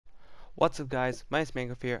What's up guys, my name's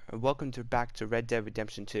Mangrove here, and welcome back to Red Dead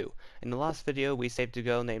Redemption 2. In the last video we saved a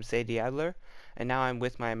girl named Sadie Adler, and now I'm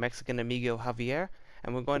with my Mexican amigo Javier,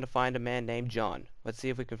 and we're going to find a man named John. Let's see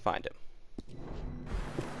if we can find him.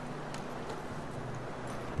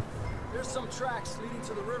 There's some tracks leading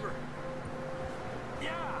to the river.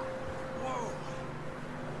 Yeah! Whoa!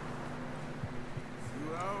 A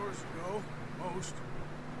few hours ago, most.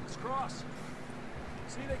 Let's cross.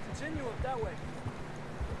 See, they continue up that way.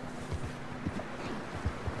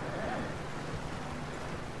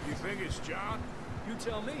 You think it's John? You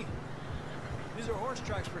tell me. These are horse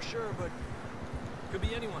tracks for sure, but could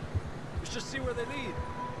be anyone. Let's just see where they lead.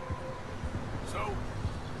 So,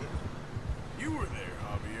 you were there,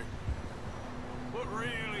 Javier. What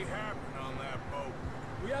really happened on that boat?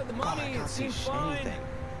 We had the God, I money, can't it seemed see fine. anything.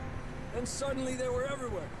 Then suddenly they were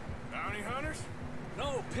everywhere. Bounty hunters?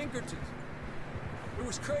 No, Pinkertons. It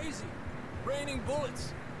was crazy. Raining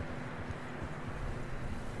bullets.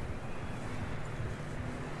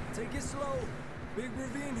 Take it slow. Big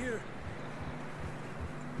ravine here.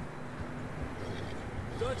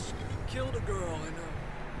 Dutch killed a girl in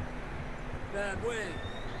a bad way.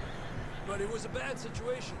 But it was a bad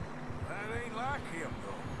situation. That ain't like him,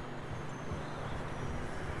 though.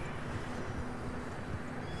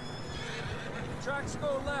 Tracks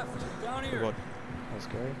go left, down here. What? That's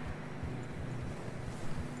scary.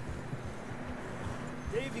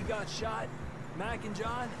 Davey got shot. Mac and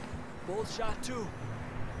John, both shot too.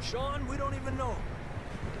 Sean, we don't even know.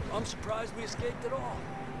 I'm surprised we escaped at all.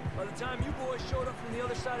 By the time you boys showed up from the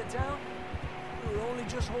other side of town, we were only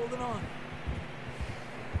just holding on.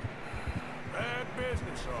 Bad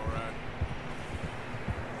business, all right.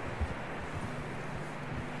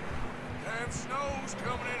 Damn snow's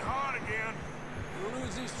coming in hard again. We'll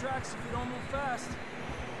lose these tracks if you don't move fast.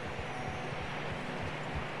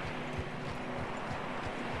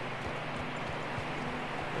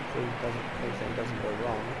 Hopefully anything doesn't go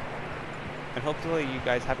wrong. And hopefully you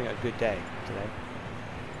guys having a good day today.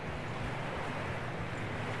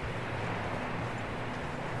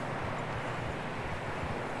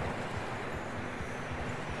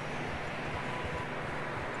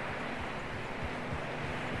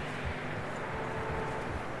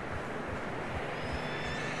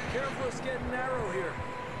 Careful, it's getting narrow here.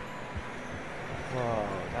 Whoa,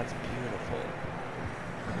 that's beautiful.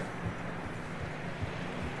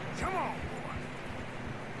 Come on, boy.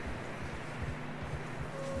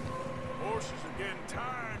 Horses are getting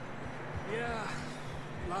tired. Yeah,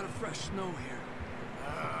 a lot of fresh snow here.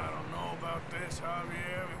 I don't know about this,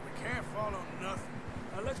 Javier. We can't follow nothing.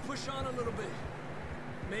 Let's push on a little bit.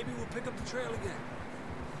 Maybe we'll pick up the trail again.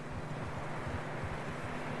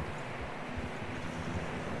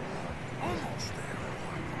 Almost there,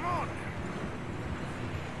 boy. Come on now.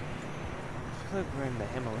 I feel like we're in the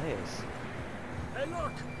Himalayas. Hey,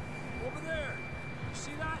 look! Over there! You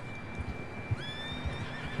see that?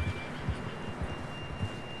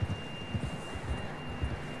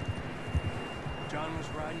 John was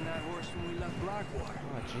riding that horse when we left Blackwater.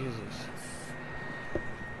 Oh, Jesus.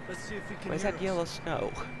 Let's see if he can Where's hear that us. yellow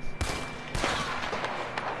snow?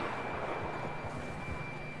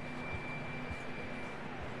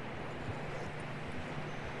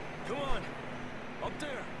 Come on! Up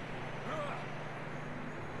there!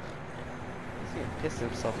 He's gonna piss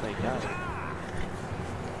himself when he dies.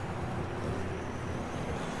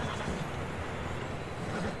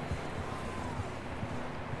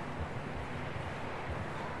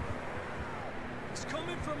 It's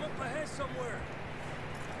coming from up ahead somewhere.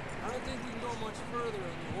 I don't think we can go much further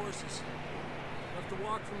on the horses. We'll have to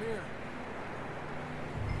walk from here.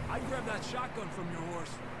 I'd grab that shotgun from your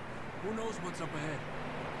horse. Who knows what's up ahead?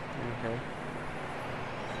 Okay.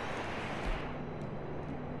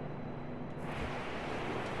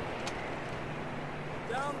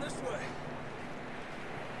 Down this way.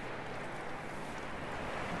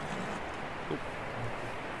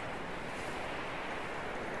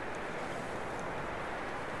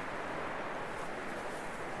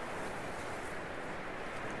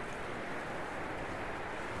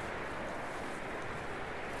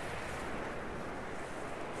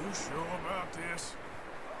 You sure about this?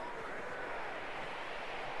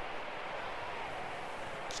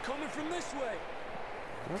 It's coming from this way.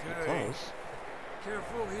 Okay, Okay. close.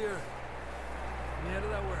 Careful here. Near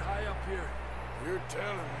that, we're high up here. You're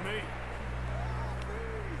telling me.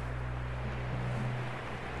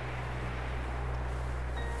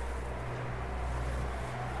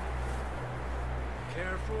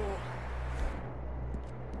 Careful.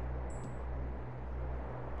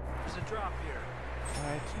 There's a drop here.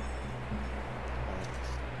 Alright.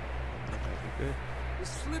 That might be good. It's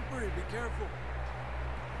slippery, be careful.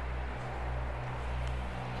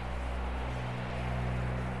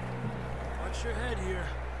 Watch your head here.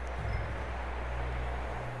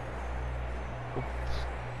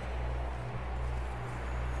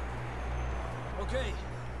 Okay,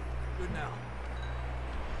 good now.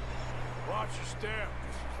 Watch your step.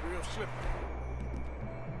 This is real slippery.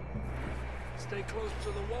 Stay close to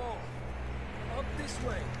the wall. Up this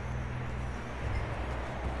way.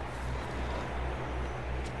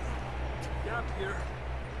 Gap here.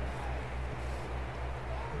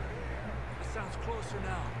 It sounds closer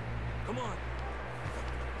now. Come on.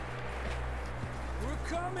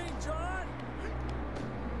 We're coming, John!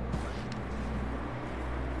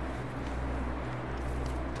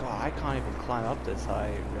 Oh, I can't even climb up this high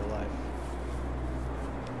in real life.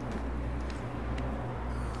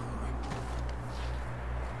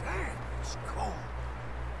 Damn, it's cold.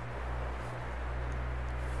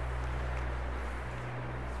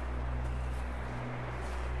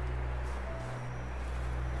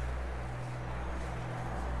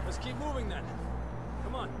 Let's keep moving then.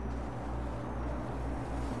 Come on.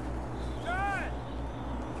 John!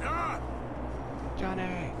 John!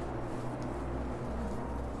 Johnny!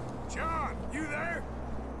 John, you there?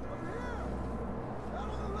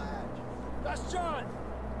 That's John!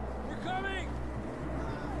 We're coming!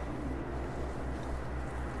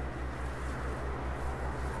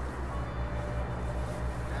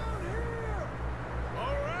 Down here!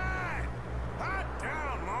 All right! Hot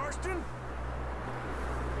down, Marston!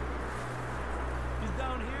 He's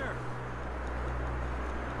down here.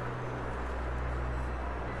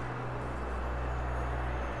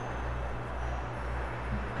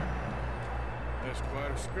 That's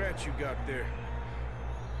quite a scratch you got there.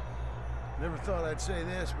 Never thought I'd say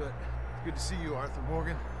this, but it's good to see you, Arthur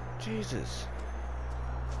Morgan. Jesus.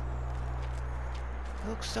 He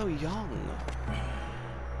looks so young.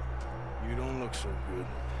 You don't look so good.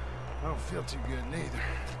 I don't feel too good neither.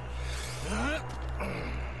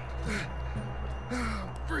 I'm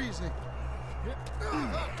freezing.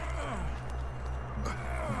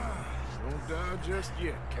 Don't die just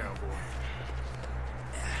yet, cowboy.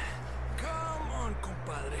 Come on,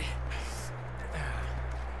 compadre.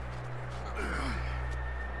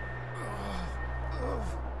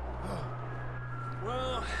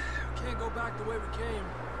 Well, we can't go back the way we came.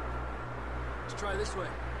 Let's try this way.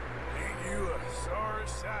 Ain't you a sorry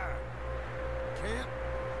sight? Can't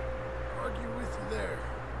argue with you there.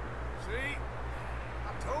 See?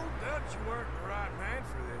 I told Dutch you weren't the right man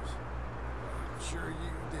for this. I'm sure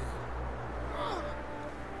you did.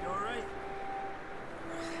 You alright?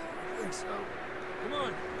 I think so. Come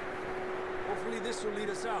on. Hopefully this will lead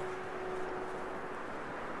us out.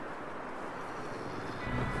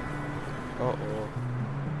 Uh-oh.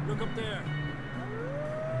 Look up there.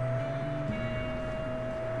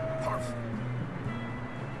 Perfect.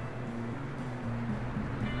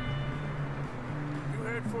 You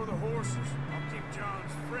head for the horses. I'll keep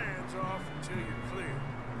John's friends off until you're clear.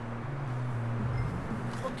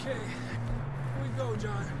 Okay. Here we go,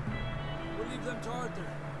 John. We'll leave them to Arthur.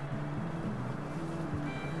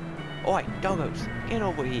 Oi, doggos, get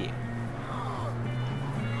over here.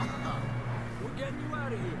 We're getting you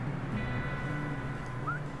out of here.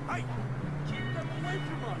 Hey, Keep them away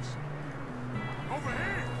from us. over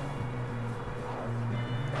here!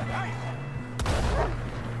 Hey!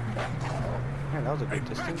 Man, that was a Hey, good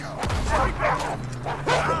distance. back up! Stay back!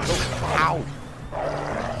 Ow!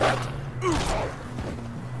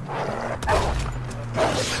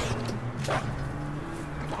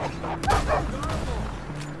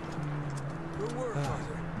 Good work,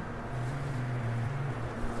 Arthur.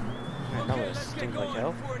 Man, that Okay, was let's get stings like going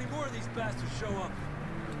hell. before any more of these bastards show up.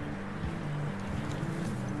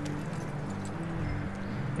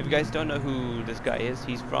 If you guys don't know who this guy is,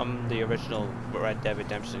 he's from the original Red Dead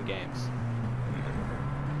Redemption games.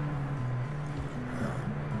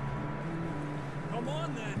 Come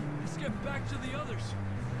on then. Let's get back to the others.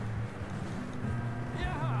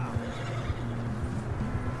 Yeah.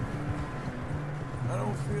 I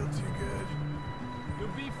don't feel too good.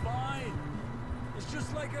 You'll be fine. It's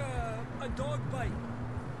just like a dog bite.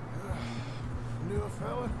 Knew a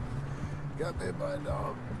fella, got bit by a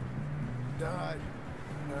dog, died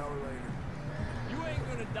an hour later. You ain't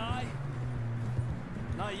gonna die.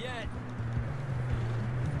 Not yet.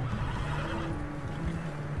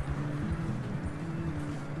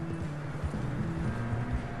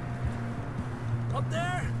 Up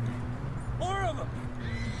there? More of them.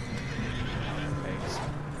 Thanks.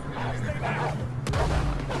 Stay back.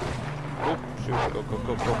 Oh, shoot, go, go,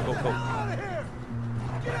 go, go, go, go. Out of here.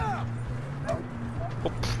 Get out.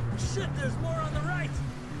 Oh, Shit, there's more on the right.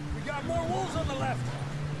 We got more wolves on the left.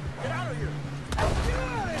 Get out of here. Get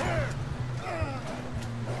out of here.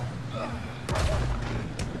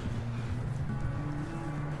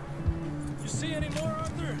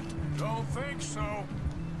 think so.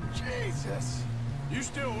 Jesus! You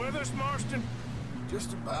still with us, Marston?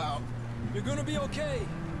 Just about. You're gonna be okay.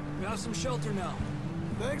 We have some shelter now.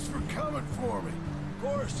 Thanks for coming for me. Of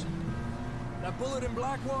course. That bullet in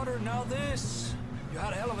Blackwater, now this. You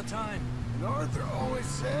had a hell of a time. And Arthur always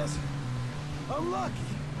says, I'm lucky.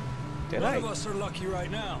 Did None I? of us are lucky right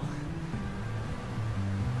now.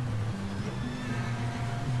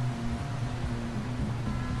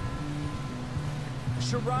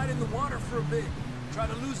 Should ride in the water for a bit. Try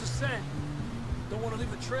to lose the scent. Don't want to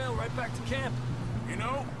leave a trail right back to camp. You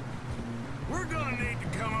know, we're gonna need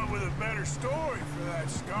to come up with a better story for that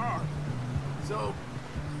scar. So,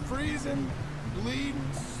 freezing, bleeding,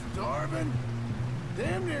 starving,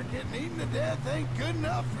 damn near getting eaten to death ain't good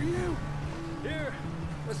enough for you. Here,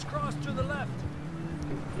 let's cross to the left.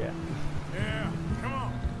 Yeah. Yeah, come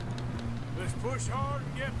on. Let's push hard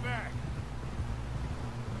and get back.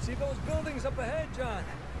 See those buildings up ahead, John?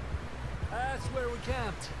 That's where we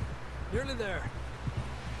camped. Nearly there.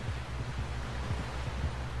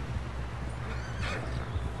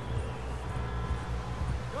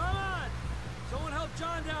 Come on! Someone help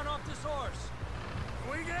John down off this horse.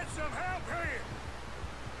 Can we get some help here?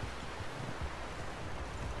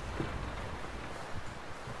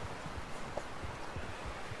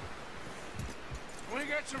 Can we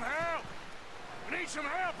get some help? We need some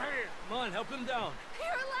help here. Come on, help him down.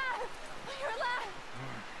 You're alive! You're alive!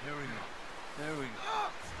 There we go. There we go.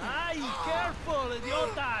 Ay, careful,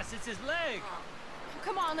 idiotas! It's his leg.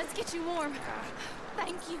 Come on, let's get you warm.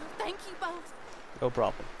 Thank you both. No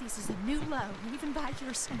problem. This is a new low, even by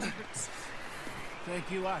your standards.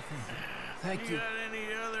 Thank you, Arthur. Thank You you. got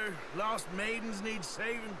any other lost maidens need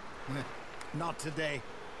saving? Not today.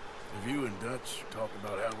 Have you and Dutch talked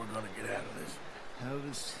about how we're gonna get out of this? I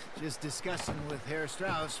was just discussing with Herr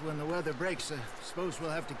Strauss when the weather breaks. I suppose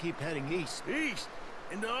we'll have to keep heading east. East?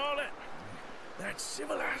 Into all that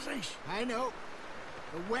civilization? I know.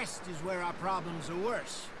 The west is where our problems are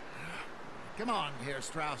worse. Come on, Herr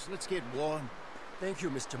Strauss. Let's get warm. Thank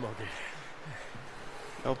you, Mr. Morgan.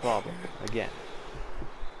 No problem. Again.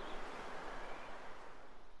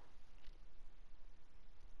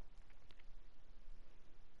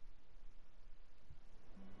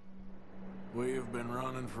 We have been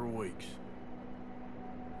running for weeks.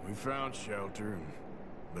 We found shelter and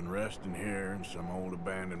been resting here in some old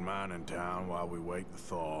abandoned mining town while we wait the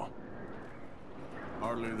thaw.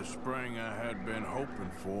 Hardly the spring I had been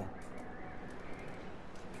hoping for.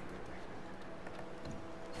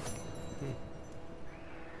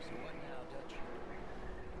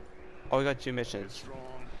 Oh, we got 2 missions.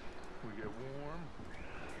 Strong, we get warm,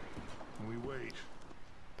 and we wait.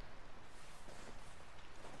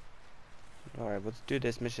 Alright, let's do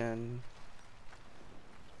this mission.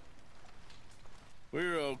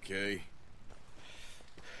 We're okay.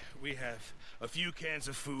 We have a few cans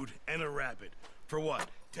of food and a rabbit. For what,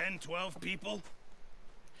 10, 12 people?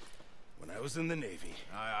 When I was in the Navy...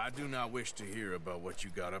 I do not wish to hear about what you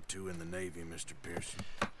got up to in the Navy, Mr. Pearson.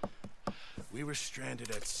 We were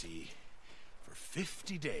stranded at sea for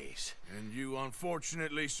 50 days. And you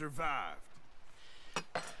unfortunately survived.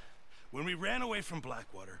 When we ran away from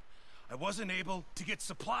Blackwater, I wasn't able to get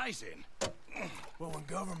supplies in. Well, when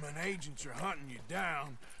government agents are hunting you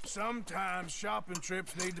down, sometimes shopping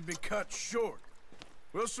trips need to be cut short.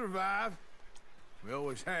 We'll survive. We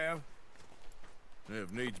always have.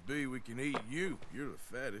 If needs be, we can eat you. You're the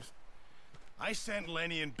fattest. I sent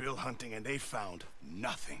Lenny and Bill hunting and they found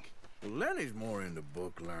nothing. Well, Lenny's more into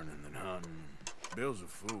book learning than hunting. Bill's a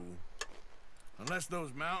fool. Unless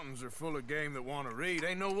those mountains are full of game that want to read,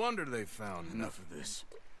 ain't no wonder they found Enough of this.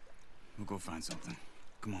 We'll go find something.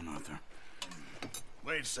 Come on, Arthur.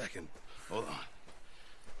 Wait a second. Hold on.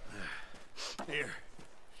 Here.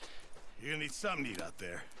 You're gonna need something to eat out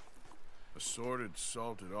there. assorted,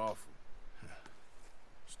 salted offal.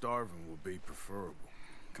 Starving would be preferable.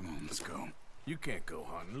 Come on, let's go. You can't go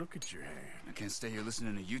hunting. Look at your hand. I can't stay here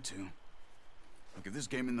listening to you two. Look, if there's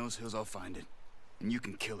game in those hills, I'll find it. And you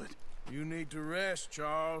can kill it. You need to rest,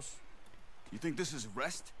 Charles. You think this is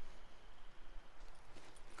rest?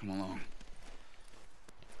 Come along.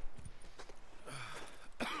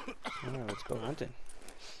 Alright, let's go hunting.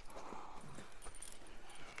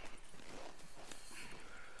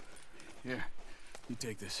 Here, you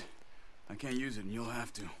take this. I can't use it, and you'll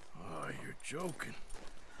have to. Oh, you're joking.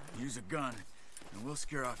 Use a gun, and we'll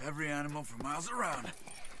scare off every animal for miles around.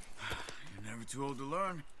 You're never too old to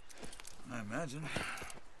learn, I imagine.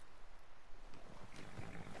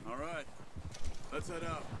 All right, let's head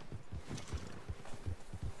out.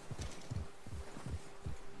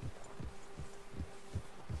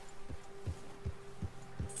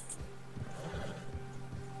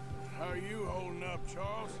 How are you up,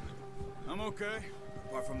 Charles? I'm okay,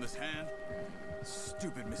 apart from this hand.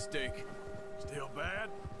 Stupid mistake. Still bad?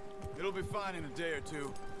 It'll be fine in a day or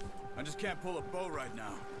two. I just can't pull a bow right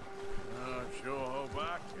now. I sure hope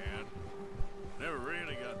I can. Never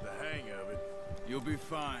really got the hang of it. You'll be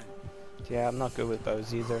fine. Yeah, I'm not good with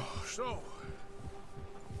bows either. So,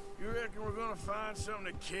 you reckon we're gonna find something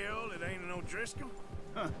to kill that ain't an O'Driscoll?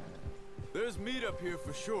 Huh. There's meat up here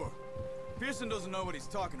for sure. Pearson doesn't know what he's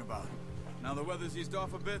talking about. Now the weather's eased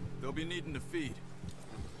off a bit, they'll be needing to feed.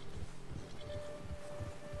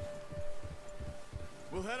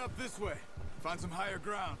 We'll head up this way. Find some higher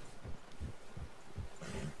ground.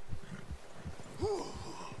 Whew.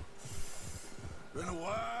 Been a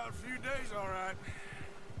wild few days, all right.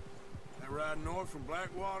 That ride north from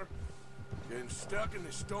Blackwater, getting stuck in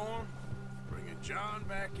the storm, bringing John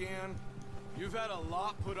back in. You've had a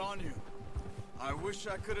lot put on you. I wish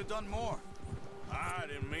I could have done more. I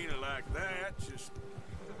didn't mean it like that, just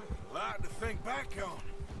a lot to think back on.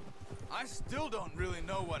 I still don't really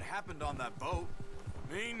know what happened on that boat.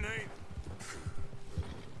 Me neither.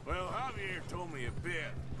 Well, Javier told me a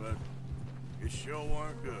bit, but it sure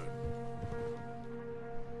weren't good.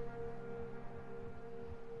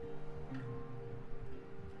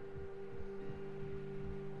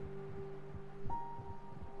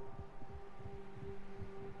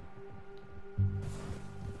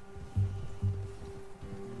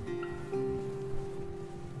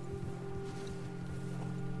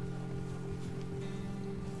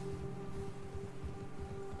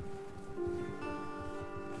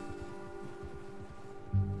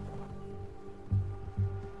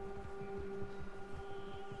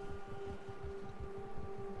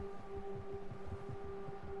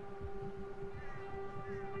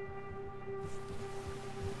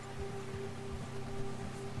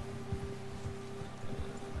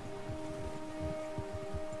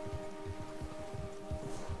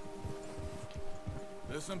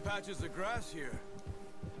 There's some patches of grass here.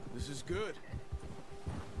 This is good.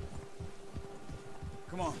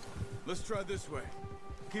 Come on, let's try this way.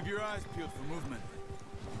 Keep your eyes peeled for movement.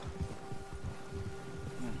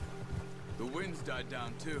 The wind's died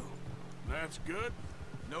down too. That's good.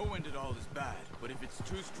 No wind at all is bad, but if it's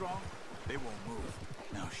too strong, they won't move.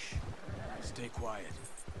 Now shh, stay quiet.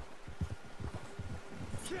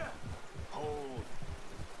 Yeah. Hold.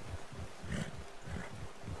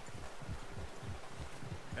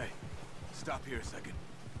 Hey, stop here a second.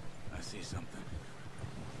 I see something.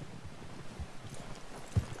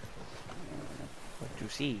 What do you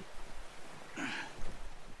see?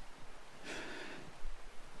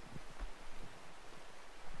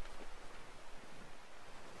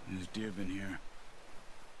 There's deer been here.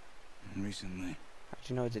 Recently. How'd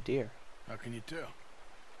you know it's a deer? How can you tell?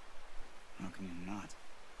 How can you not?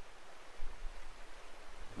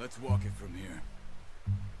 Let's walk it from here.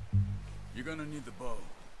 You're gonna need the bow.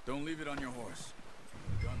 Don't leave it on your horse.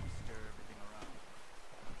 The gun will scare everything around.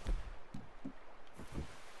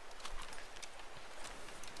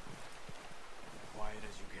 Quiet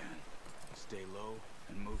as you can. Stay low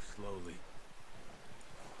and move slowly.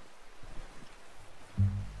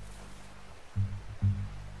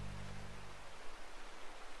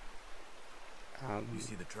 You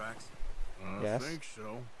see the tracks? I Yes. think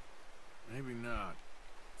so. Maybe not.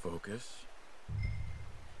 Focus.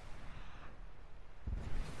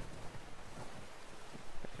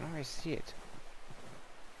 I can already see it.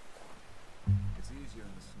 It's easier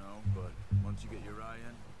in the snow, but once you get your eye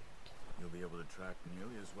in, you'll be able to track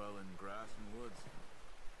nearly as well in grass and woods.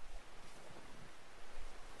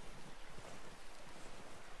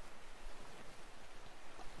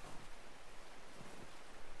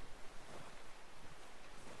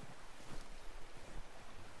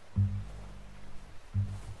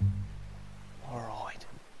 Alright,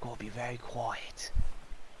 gotta be very quiet.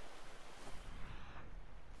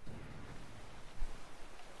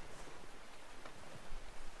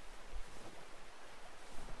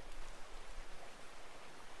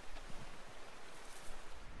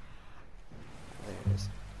 There it is.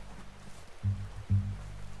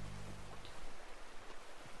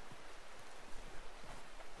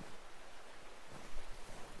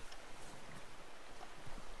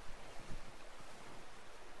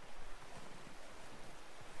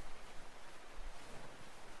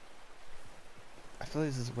 I feel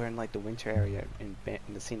like this is where in like the winter area in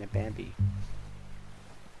the scene of Bambi.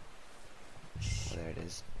 Oh, there it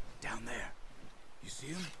is. Down there. You see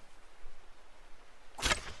him?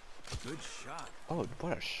 Good shot. Oh,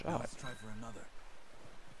 what a Now shot. let's try for another.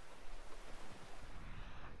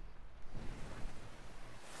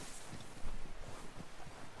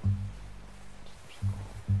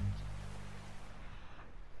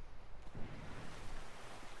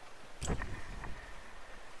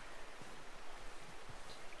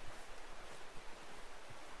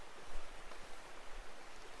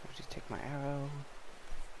 Just take my arrow.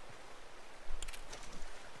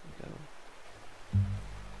 There we go.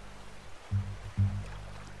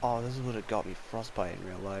 Oh, this would have got me frostbite in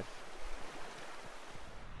real life.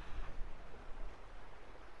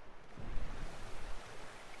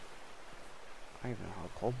 I don't even know how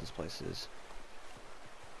cold this place is.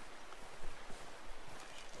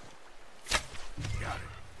 Got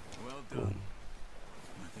it. Well done.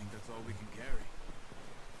 I think that's all we can carry.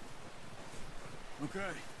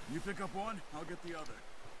 Okay, you pick up one, I'll get the other.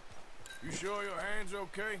 You sure your hand's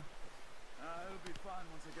okay? It'll be fine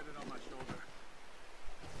once I get it on my shoulder.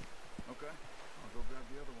 Okay, I'll go grab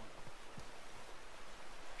the other one.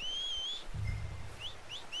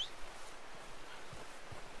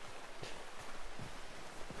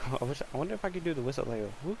 I wonder if I could do the whistle like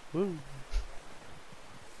a whoop whoop.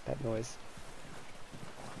 That noise.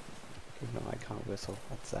 Even though I can't whistle,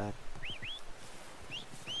 that's sad. I'm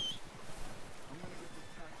gonna get this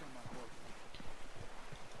patch on my horse.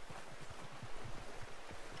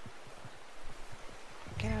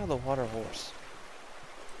 Get out of the water, horse.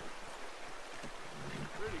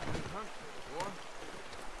 Pretty good hunt there, boy.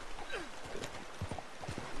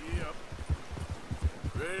 Yep.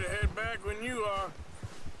 Ready to head back when you are.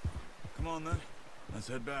 Come on then, let's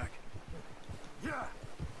head back. Yeah.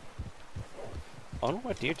 I don't know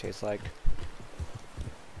what deer tastes like.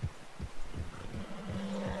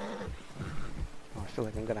 Oh, I feel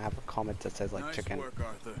like I'm gonna have a comment that says like nice chicken. Nice work,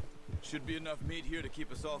 Arthur. Should be enough meat here to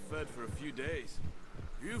keep us all fed for a few days.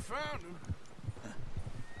 You found him.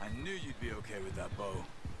 I knew you'd be okay with that bow.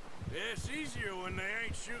 Yeah, it's easier when they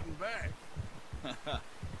ain't shooting back.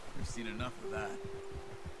 We've seen enough of that.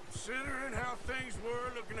 Considering how things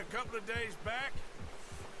were looking a couple of days back,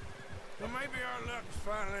 well, maybe our luck is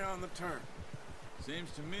finally on the turn.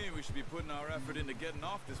 Seems to me we should be putting our effort into getting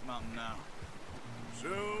off this mountain now.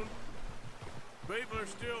 Soon. People are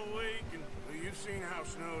still weak, and well, you've seen how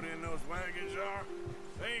snowed in those wagons are.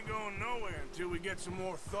 They ain't going nowhere until we get some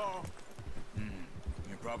more thaw.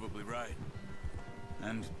 You're probably right.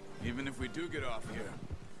 And even if we do get off here,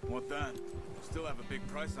 what then? We'll still have a big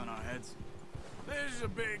price on our heads. This is a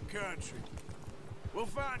big country. We'll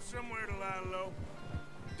find somewhere to lie low.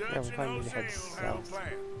 Yeah, Dutch we'll and probably need to Jose head will have a south.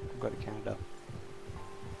 plan. We'll go to Canada.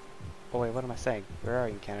 Oh wait, what am I saying? Where are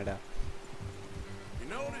you in Canada? You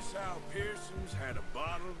notice how Pearson's had a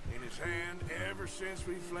bottle in his hand ever since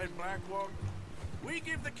we fled Blackwater? We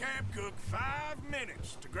give the camp cook 5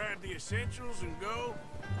 minutes to grab the essentials and go,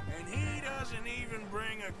 and he doesn't even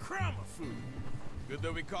bring a crumb of food. Good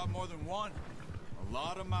that we caught more than one. A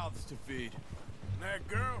lot of mouths to feed. And that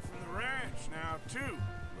girl from the ranch now, too,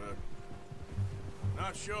 but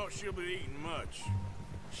not sure she'll be eating much.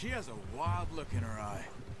 She has a wild look in her eye.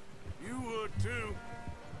 You would, too.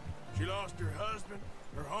 She lost her husband,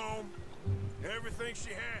 her home, everything she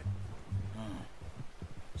had.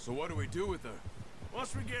 So what do we do with her?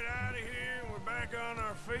 Once we get out of here and we're back on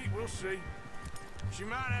our feet, we'll see. She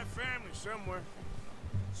might have family somewhere.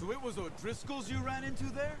 So it was O'Driscoll's you ran into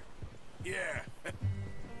there? Yeah.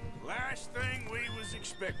 Last thing we was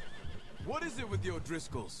expecting. What is it with the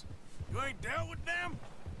O'Driscolls? You ain't dealt with them?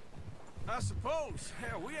 I suppose.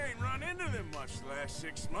 Hell, we ain't run into them much the last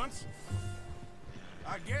 6 months.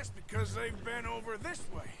 I guess because they've been over this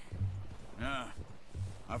way. Yeah.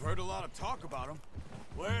 I've heard a lot of talk about them.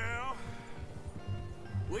 Well,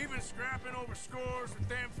 we've been scrapping over scores with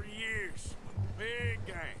them for years. Big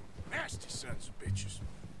gang. Nasty sons of bitches.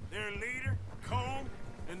 Their leader, Colm,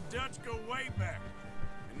 and Dutch go way back.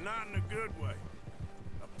 And not in a good way.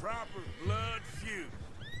 A proper blood feud.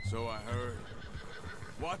 So I heard.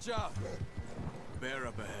 Watch out! Bear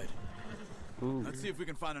up ahead. Ooh. Let's see if we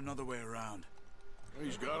can find another way around.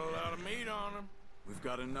 He's got a lot of meat on him. We've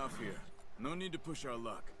got enough here. No need to push our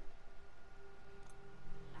luck.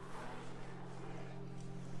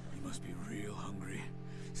 You must be real hungry.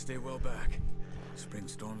 Stay well back. Spring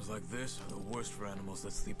storms like this are the worst for animals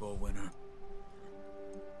that sleep all winter.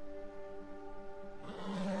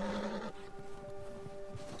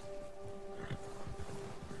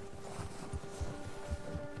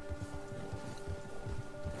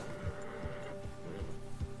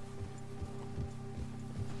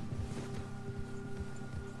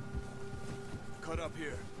 Cut up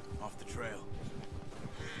here, off the trail.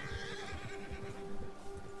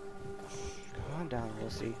 Come on down, we'll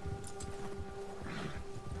see.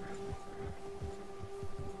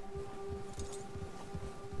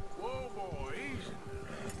 Whoa, boy, easy.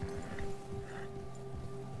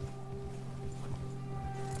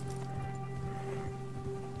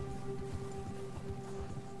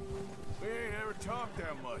 We ain't ever talked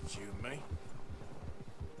that much, you and me.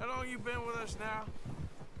 How long you been with us now?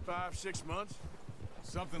 5, 6 months?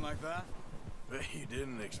 Something like that? Bet you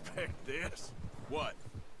didn't expect this. What?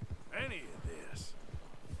 Any of this.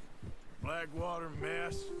 Blackwater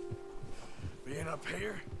mess. Being up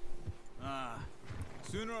here.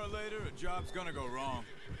 Sooner or later, a job's gonna go wrong.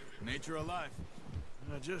 Nature of life.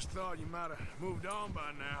 I just thought you might have moved on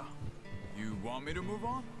by now. You want me to move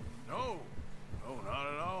on? No. No,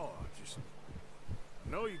 not at all. I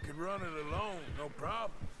know you could run it alone, no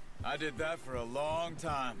problem. I did that for a long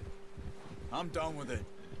time. I'm done with it.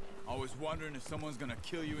 Always wondering if someone's gonna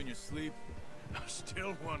kill you in your sleep. I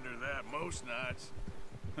still wonder that most nights.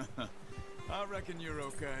 I reckon you're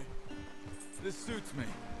okay. This suits me.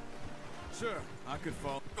 Sure, I could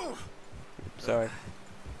fall... Sorry.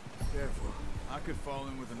 Careful. I could fall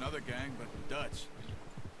in with another gang, but Dutch...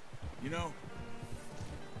 You know...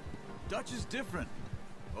 Dutch is different.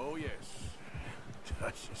 Oh, yes.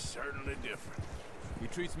 Dutch is certainly different. He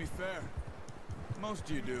treats me fair. Most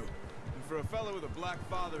of you do. And for a fellow with a black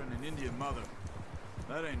father and an Indian mother,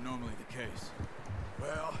 that ain't normally the case.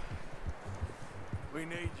 Well, we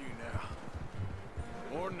need you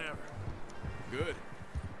now. More than ever. Good.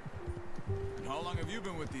 And how long have you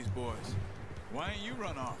been with these boys? Why ain't you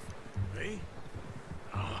run off? Me?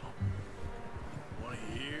 Oh, 20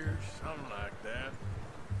 years, something like that.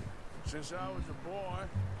 Since I was a boy.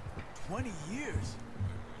 20 years?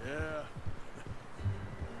 Yeah.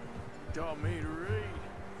 Taught me to read.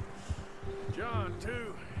 John,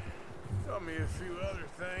 too. Taught me a few other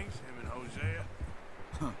things, him and Hosea.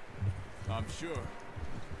 I'm sure.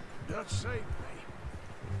 Dutch saved me.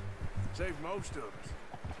 Saved most of us.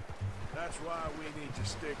 That's why we need to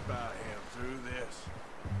stick by him through this.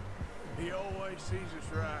 He always sees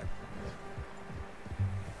us right.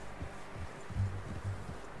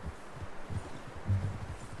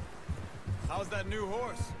 How's that new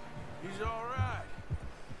horse? He's all right.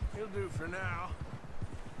 He'll do for now.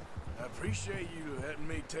 I appreciate you letting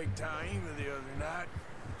me take Taima the other night.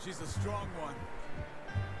 She's a strong one.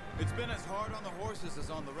 It's been as hard on the horses as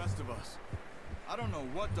on the rest of us. I don't know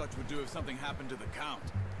what Dutch would do if something happened to the Count.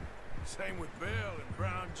 Same with Bill and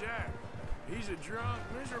Brown Jack. He's a drunk,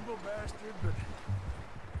 miserable bastard, but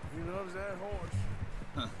he loves that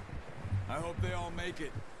horse. I hope they all make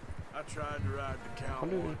it. I tried to ride the Count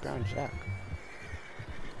Wonder who's once. Brown Jack.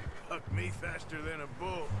 Bucked me faster than a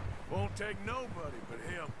bull. Won't take nobody but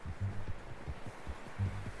him.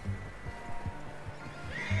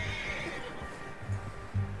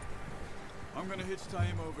 I'm gonna hitch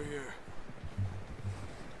Taima over here.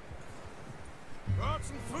 Brought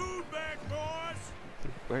some food back,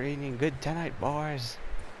 boys! We're eating good tonight, boys.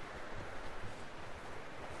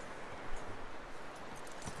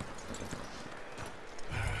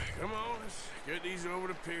 Come on, let's get these over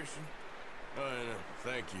to Pearson. Oh, and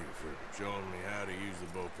thank you for showing me how to use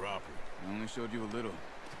the bow properly. I only showed you a little.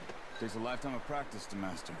 Takes a lifetime of practice to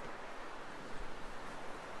master.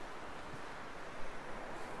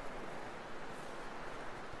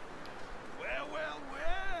 Well, well,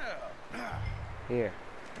 well! Here,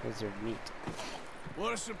 here's your meat.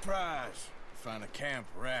 What a surprise. Find a camp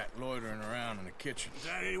rat loitering around in the kitchen. Is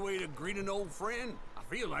that any way to greet an old friend? I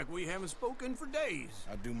feel like we haven't spoken for days.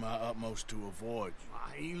 I do my utmost to avoid you.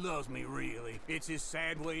 He loves me, really. It's his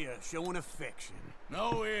sad way of showing affection.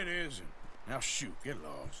 No, it isn't. Now shoot, get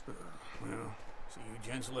lost. Well, see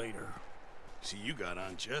you gents later. See, you got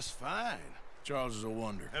on just fine. Charles is a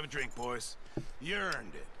wonder. Have a drink, boys. You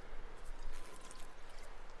earned it.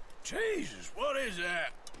 Jesus, what is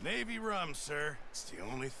that? Navy rum, sir. It's the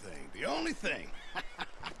only thing. The only thing.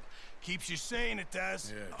 Keeps you sane, it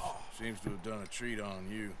does. Yes, seems to have done a treat on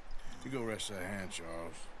you. You go rest that hand,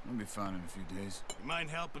 Charles. I'll be fine in a few days. You mind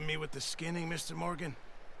helping me with the skinning, Mr. Morgan?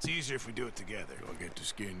 It's easier if we do it together. Do I get to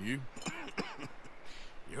skin you?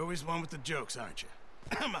 You're always one with the jokes, aren't you?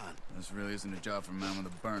 Come on. This really isn't a job for a man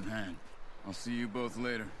with a burnt hand. I'll see you both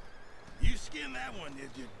later. You skin that one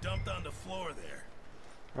that you dumped on the floor there.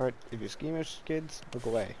 Alright, if you're schemish, kids, look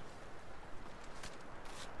away.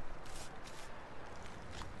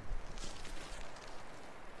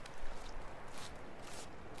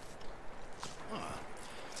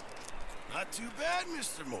 Not too bad,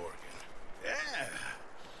 Mr. Morgan. Yeah.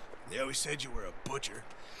 They always said you were a butcher.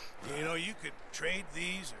 You know, you could trade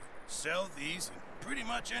these or sell these in pretty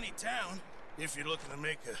much any town. If you're looking to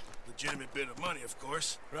make a legitimate bit of money, of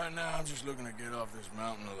course. Right now, I'm just looking to get off this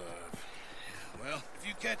mountain alive. Well, if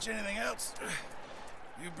you catch anything else,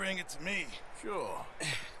 you bring it to me. Sure.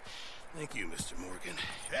 Thank you, Mr. Morgan.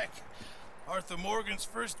 Heck, Arthur Morgan's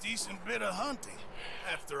first decent bit of hunting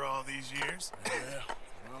after all these years. Yeah.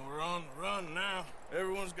 Well, we're on the run now.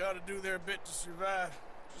 Everyone's got to do their bit to survive.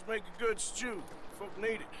 Just make a good stew. Folk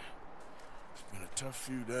need it. It's been a tough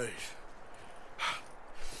few days.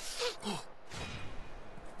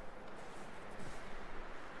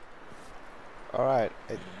 Alright.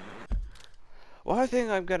 Well, I think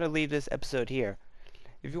I'm gonna leave this episode here.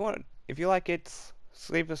 If you like it,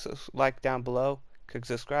 leave us a like down below, click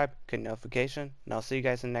subscribe, click notification, and I'll see you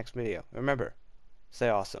guys in the next video. Remember, stay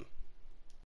awesome.